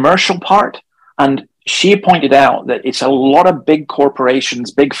commercial part. And she pointed out that it's a lot of big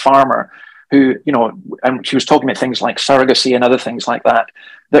corporations, big pharma, who, and she was talking about things like surrogacy and other things like that,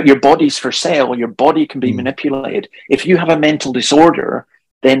 that your body's for sale, your body can be manipulated. If you have a mental disorder,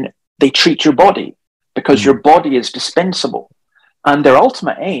 then they treat your body because your body is dispensable. And their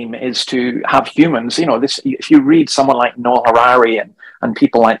ultimate aim is to have humans, if you read someone like Noel Harari and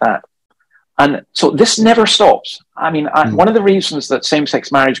people like that. And so this never stops. I mean, one of the reasons that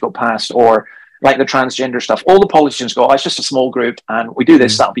same-sex marriage got passed, or like the transgender stuff, all the politicians go, it's just a small group and we do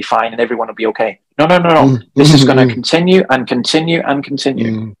this, that'll be fine and everyone will be okay. No. This is going to continue and continue and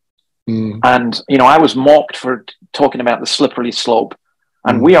continue. And, I was mocked for talking about the slippery slope.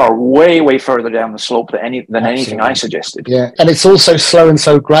 And we are way, way further down the slope than anything I suggested. Yeah. And it's also slow and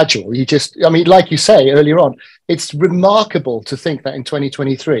so gradual. Like you say earlier on, it's remarkable to think that in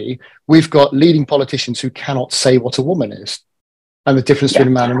 2023, we've got leading politicians who cannot say what a woman is, and the difference between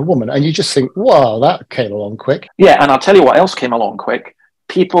a man and a woman. And you just think, wow, that came along quick. Yeah, and I'll tell you what else came along quick.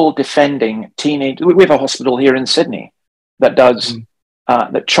 People defending teenage... We have a hospital here in Sydney that does...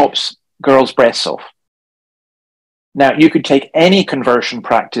 that chops girls' breasts off. Now, you could take any conversion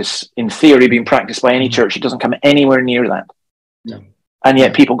practice, in theory, being practiced by any church. It doesn't come anywhere near that. No. And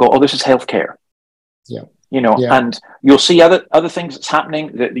yet people go, this is healthcare. Yeah. And you'll see other things that's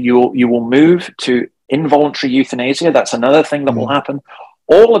happening, that you will move to involuntary euthanasia. That's another thing that will happen.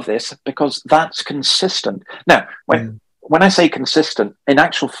 All of this because that's consistent. Now, when I say consistent, in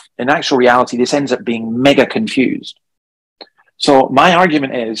actual reality, this ends up being mega confused. So my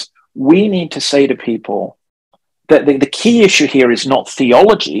argument is, we need to say to people that the key issue here is not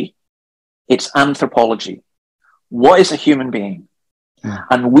theology, it's anthropology. What is a human being?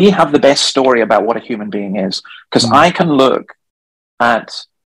 And we have the best story about what a human being is, because I can look at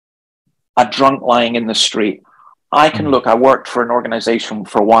a drunk lying in the street. I worked for an organization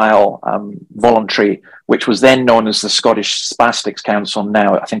for a while, voluntary, which was then known as the Scottish Spastics Council.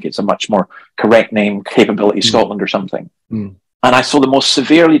 Now I think it's a much more correct name, Capability Scotland or something. And I saw the most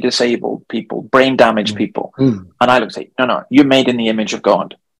severely disabled people, brain damaged people. And I look and say, no, you're made in the image of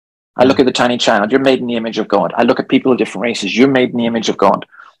God. I look at the tiny child, you're made in the image of God. I look at people of different races, you're made in the image of God.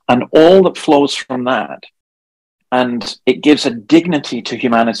 And all that flows from that, and it gives a dignity to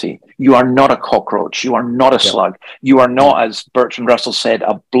humanity. You are not a cockroach. You are not a slug. You are not, as Bertrand Russell said,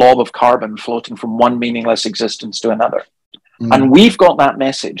 a blob of carbon floating from one meaningless existence to another. And we've got that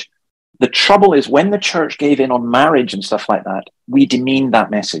message. The trouble is, when the church gave in on marriage and stuff like that, we demeaned that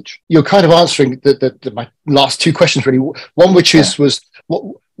message. You're kind of answering my last two questions, really. One, which was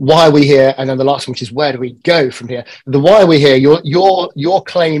why are we here? And then the last one, which is where do we go from here? The why are we here? Your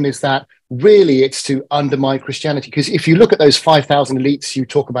claim is that really it's to undermine Christianity. Because if you look at those 5,000 elites you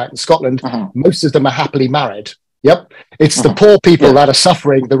talk about in Scotland, most of them are happily married. Yep. It's the poor people that are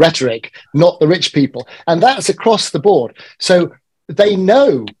suffering the rhetoric, not the rich people. And that's across the board. So they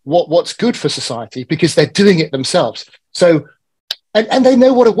know what's good for society because they're doing it themselves. So, and they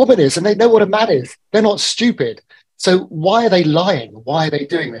know what a woman is and they know what a man is. They're not stupid. So why are they lying? Why are they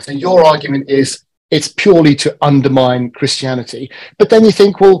doing this? And your argument is it's purely to undermine Christianity. But then you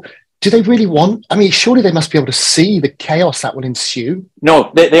think, well, do they really want? I mean, surely they must be able to see the chaos that will ensue.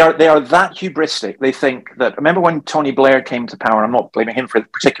 No, they are that hubristic. They think that. Remember when Tony Blair came to power? I'm not blaming him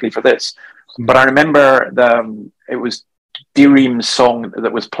particularly for this, but I remember it was Dereem's song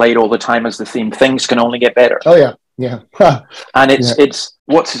that was played all the time as the theme. Things can only get better. Oh yeah. And it's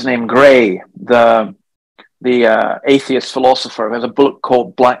what's his name? Gray, the atheist philosopher, who has a book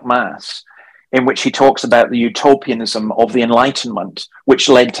called Black Mass, in which he talks about the utopianism of the Enlightenment, which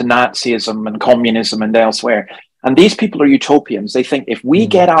led to Nazism and communism and elsewhere. And these people are utopians. They think if we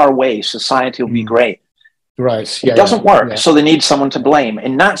get our way, society will be great. Right. It doesn't work, so they need someone to blame.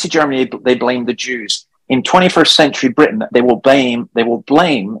 In Nazi Germany, they blamed the Jews. In 21st century Britain, they will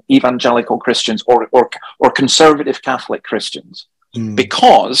blame evangelical Christians or conservative Catholic Christians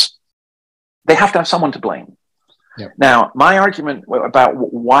because they have to have someone to blame. Yep. Now, my argument about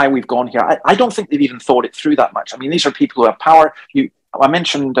why we've gone here, I don't think they've even thought it through that much. I mean, these are people who have power. I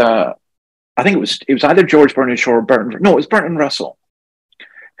mentioned, I think it was either George Bernard Shaw or Bertrand. No, it was Bertrand Russell.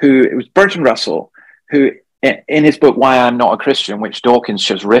 Bertrand Russell who, in his book Why I'm Not a Christian, which Dawkins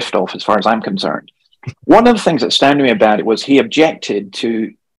just riffed off as far as I'm concerned, one of the things that astounded me about it was he objected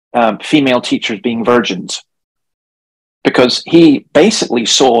to female teachers being virgins, because he basically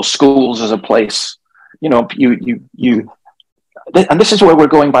saw schools as a place, and this is where we're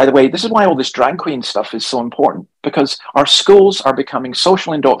going, by the way. This is why all this drag queen stuff is so important, because our schools are becoming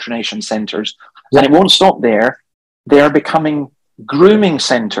social indoctrination centers, and it won't stop there. They are becoming grooming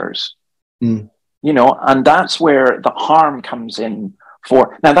centers, and that's where the harm comes in.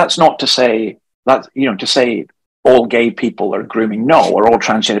 Now, that's not to say that, to say all gay people are grooming, no, or all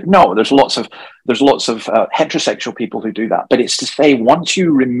transgender, no. There's lots of heterosexual people who do that, but it's to say, once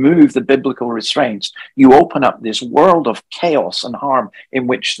you remove the biblical restraints, you open up this world of chaos and harm in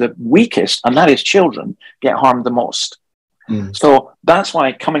which the weakest, and that is children, get harmed the most. So that's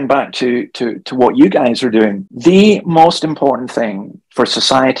why, coming back to what you guys are doing, the most important thing for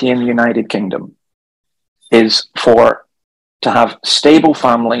society in the United Kingdom is to have stable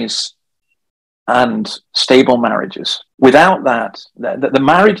families and stable marriages. Without that, the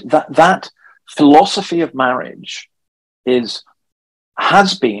marriage, that philosophy of marriage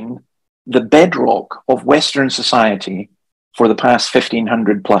has been the bedrock of Western society for the past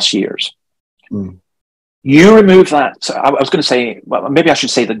 1,500 plus years. You remove that, I was going to say, well, maybe I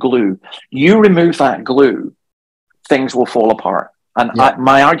should say the glue. You remove that glue, things will fall apart. And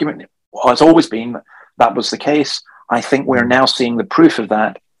my argument has always been that was the case. I think we're now seeing the proof of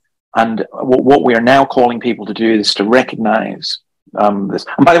that. And what we are now calling people to do is to recognize this.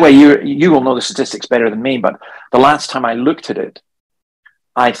 And by the way, you will know the statistics better than me, but the last time I looked at it,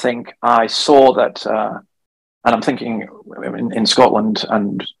 I think I saw that, and I'm thinking in Scotland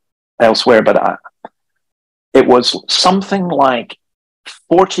and elsewhere, but it was something like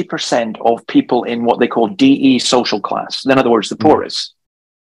 40% of people in what they call DE social class, in other words, the poorest,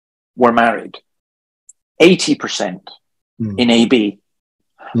 were married. 80% in AB.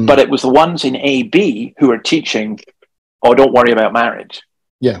 But it was the ones in AB who are teaching, oh, don't worry about marriage.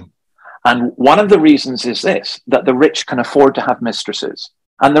 Yeah. And one of the reasons is this, that the rich can afford to have mistresses.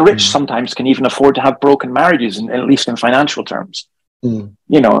 And the rich sometimes can even afford to have broken marriages, at least in financial terms.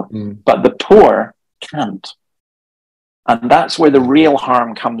 But the poor can't. And that's where the real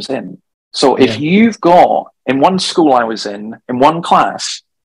harm comes in. So if you've got, in one school I was in one class,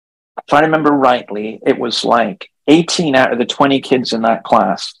 if I remember rightly, it was like 18 out of the 20 kids in that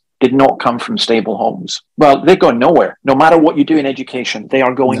class did not come from stable homes. Well, they're going nowhere. No matter what you do in education, they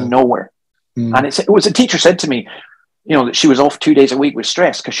are going nowhere. And it was a teacher said to me, that she was off 2 days a week with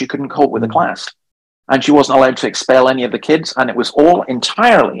stress because she couldn't cope with the class. And she wasn't allowed to expel any of the kids. And it was all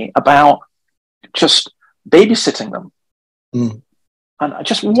entirely about just babysitting them. And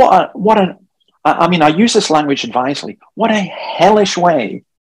just I use this language advisedly. What a hellish way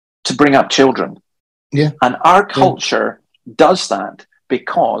to bring up children. Yeah. And our culture does that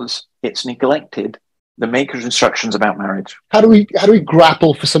because it's neglected the Maker's instructions about marriage. How do we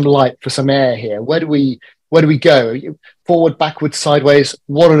grapple for some light, for some air here? Where do we go? Forward, backwards, sideways?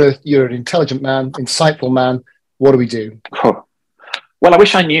 What on earth? You're an intelligent man, insightful man. What do we do? Well, I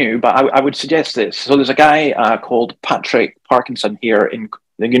wish I knew, but I would suggest this. So there's a guy called Patrick Parkinson here in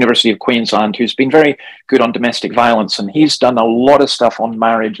the University of Queensland who's been very good on domestic violence, and he's done a lot of stuff on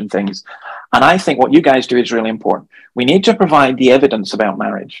marriage and things. And I think what you guys do is really important. We need to provide the evidence about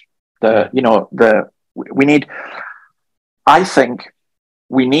marriage. I think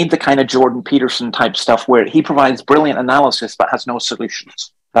we need the kind of Jordan Peterson type stuff where he provides brilliant analysis but has no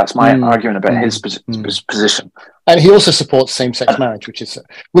solutions. That's my argument about his position. And he also supports same-sex marriage,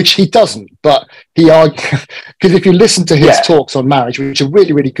 which he doesn't. But he argues, because if you listen to his talks on marriage, which are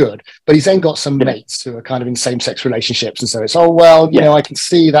really, really good, but he's then got some mates who are kind of in same-sex relationships, and so it's I can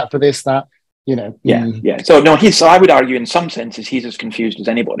see that for this, that, So I would argue in some senses he's as confused as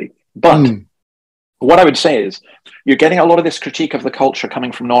anybody. But what I would say is you're getting a lot of this critique of the culture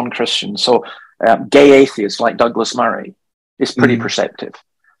coming from non-Christians. So gay atheists like Douglas Murray is pretty perceptive.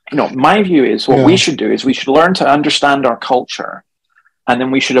 My view is what we should do is we should learn to understand our culture, and then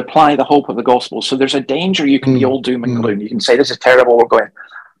we should apply the hope of the gospel. So there's a danger you can be all doom and gloom. You can say, this is terrible, we're going.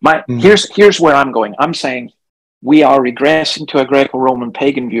 Here's where I'm going. I'm saying we are regressing to a Greco-Roman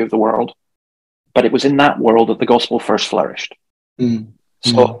pagan view of the world, but it was in that world that the gospel first flourished.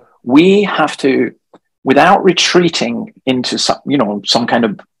 So we have to, without retreating into some kind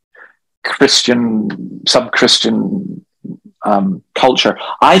of Christian, sub-Christian culture.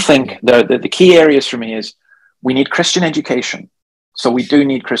 I think the key areas for me is we need Christian education. So we do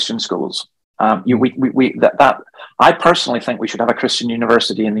need Christian schools. I personally think we should have a Christian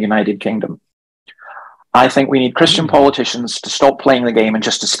university in the United Kingdom. I think we need Christian politicians to stop playing the game and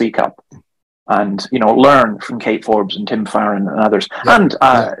just to speak up and, learn from Kate Forbes and Tim Farron and others.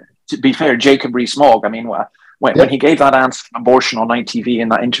 To be fair, Jacob Rees-Mogg, when he gave that answer on abortion on ITV in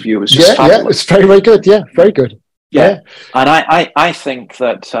that interview, it was just fabulous. Yeah, it's very, very good. Yeah, very good. Yeah. And I think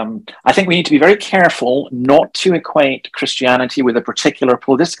that I think we need to be very careful not to equate Christianity with a particular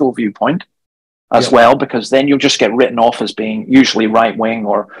political viewpoint as well, because then you'll just get written off as being usually right wing,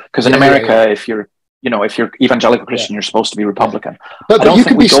 or because in America, if you're evangelical Christian, you're supposed to be Republican. But you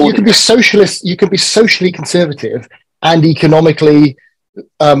can be socialist, you can be socially conservative and economically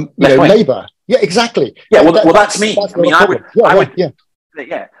Labour. Yeah, exactly. Yeah, well, that's me. I mean, I would.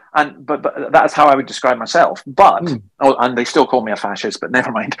 But that's how I would describe myself. But and they still call me a fascist, but never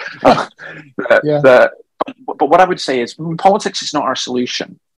mind. But what I would say is politics is not our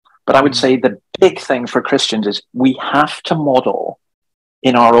solution. But I would say the big thing for Christians is we have to model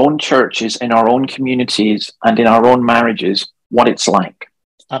in our own churches, in our own communities, and in our own marriages what it's like.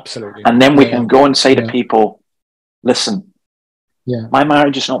 Absolutely. And then we can go and say to people, listen, my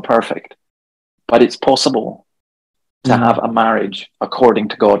marriage is not perfect, but it's possible to have a marriage according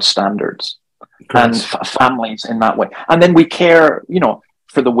to God's standards and families in that way. And then we care,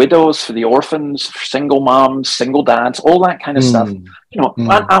 for the widows, for the orphans, for single moms, single dads, all that kind of stuff.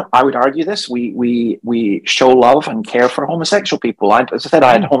 I would argue this. We show love and care for homosexual people. As I said,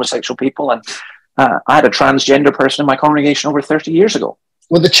 I had homosexual people, and I had a transgender person in my congregation over 30 years ago.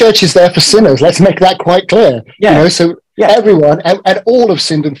 Well, the church is there for sinners. Let's make that quite clear. Yeah. Everyone and all have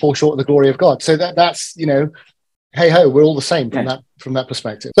sinned and fall short of the glory of God. So that's hey ho, we're all the same from that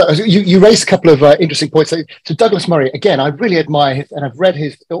perspective. So you raised a couple of interesting points. So Douglas Murray, again, I really admire and I've read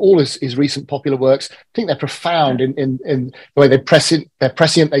all his recent popular works. I think they're profound in the way they're prescient.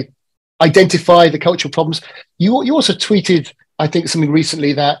 They identify the cultural problems. You also tweeted, I think, something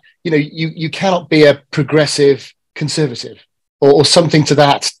recently that you cannot be a progressive conservative or something to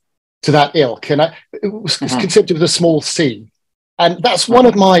that ilk. And it's considered with a small c, and that's one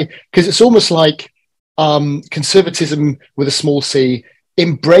of my, because it's almost like conservatism with a small c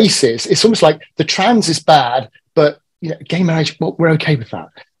embraces, it's almost like the trans is bad, but gay marriage, well, we're okay with that.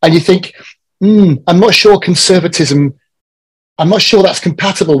 And you think, I'm not sure that's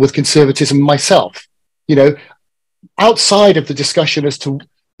compatible with conservatism myself, outside of the discussion as to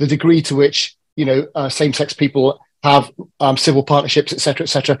the degree to which same-sex people have civil partnerships,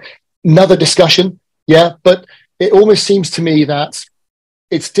 etc. Another discussion, but it almost seems to me that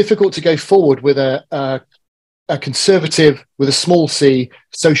it's difficult to go forward with a conservative with a small c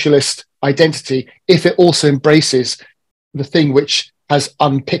socialist identity if it also embraces the thing which has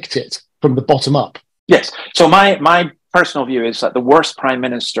unpicked it from the bottom up. Yes. So my personal view is that the worst prime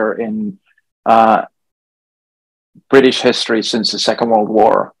minister in British history since the Second World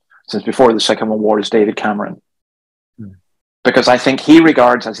War, since before the Second World War, is David Cameron. Because I think he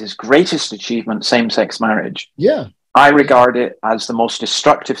regards as his greatest achievement same-sex marriage. Yeah. I regard it as the most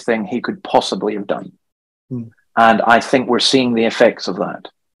destructive thing he could possibly have done. And I think we're seeing the effects of that.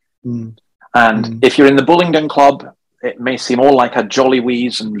 And if you're in the Bullingdon Club, it may seem all like a jolly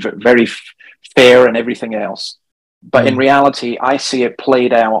wheeze and very fair and everything else. But in reality, I see it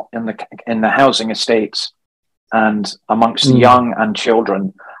played out in the housing estates and amongst the young and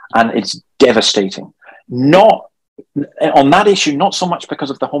children. And it's devastating. Not on that issue, not so much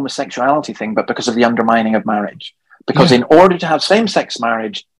because of the homosexuality thing, but because of the undermining of marriage. Because in order to have same-sex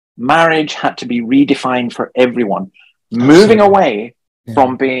marriage, marriage had to be redefined for everyone, moving away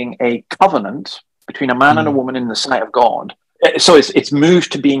from being a covenant between a man and a woman in the sight of God. So it's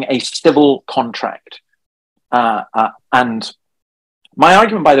moved to being a civil contract. And my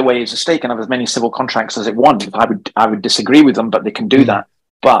argument, by the way, is the state can have as many civil contracts as it wants. I would disagree with them, but they can do that.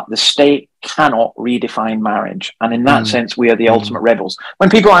 But the state cannot redefine marriage. And in that sense, we are the ultimate rebels. When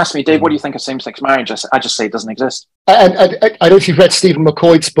people ask me, Dave, what do you think of same-sex marriage? I just say it doesn't exist. And I don't know if you've read Stephen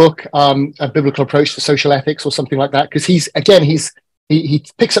McCoy's book, A Biblical Approach to Social Ethics or something like that, because he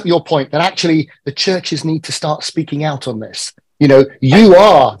picks up your point that actually the churches need to start speaking out on this. You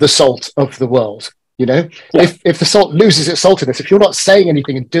are the salt of the world. If the salt loses its saltiness, if you're not saying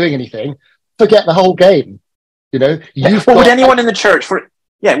anything and doing anything, forget the whole game. Would anyone in the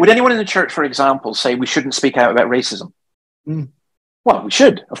church, for example, say we shouldn't speak out about racism? Well, we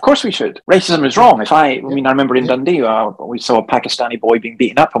should. Of course we should. Racism is wrong. I remember in Dundee, we saw a Pakistani boy being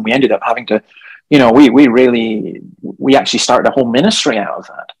beaten up, and we ended up having to, we actually started a whole ministry out of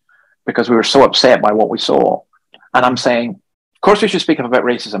that because we were so upset by what we saw. And I'm saying, of course we should speak up about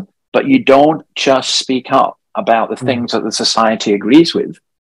racism, but you don't just speak up about the things that the society agrees with.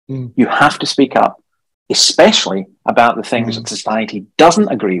 You have to speak up, especially about the things that society doesn't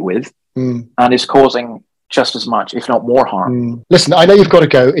agree with and is causing just as much, if not more harm. Listen, I know you've got to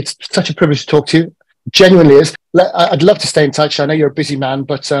go. It's such a privilege to talk to you. Genuinely is. I'd love to stay in touch. I know you're a busy man,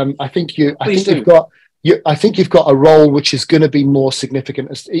 but I think you've got I think you've got a role which is going to be more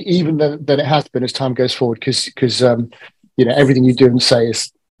significant, even than it has been as time goes forward, because everything you do and say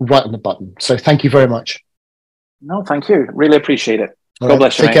is right on the button. So thank you very much. No, thank you. Really appreciate it. All God right.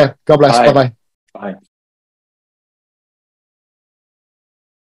 bless you. Take care. God bless. Bye. Bye-bye. Bye.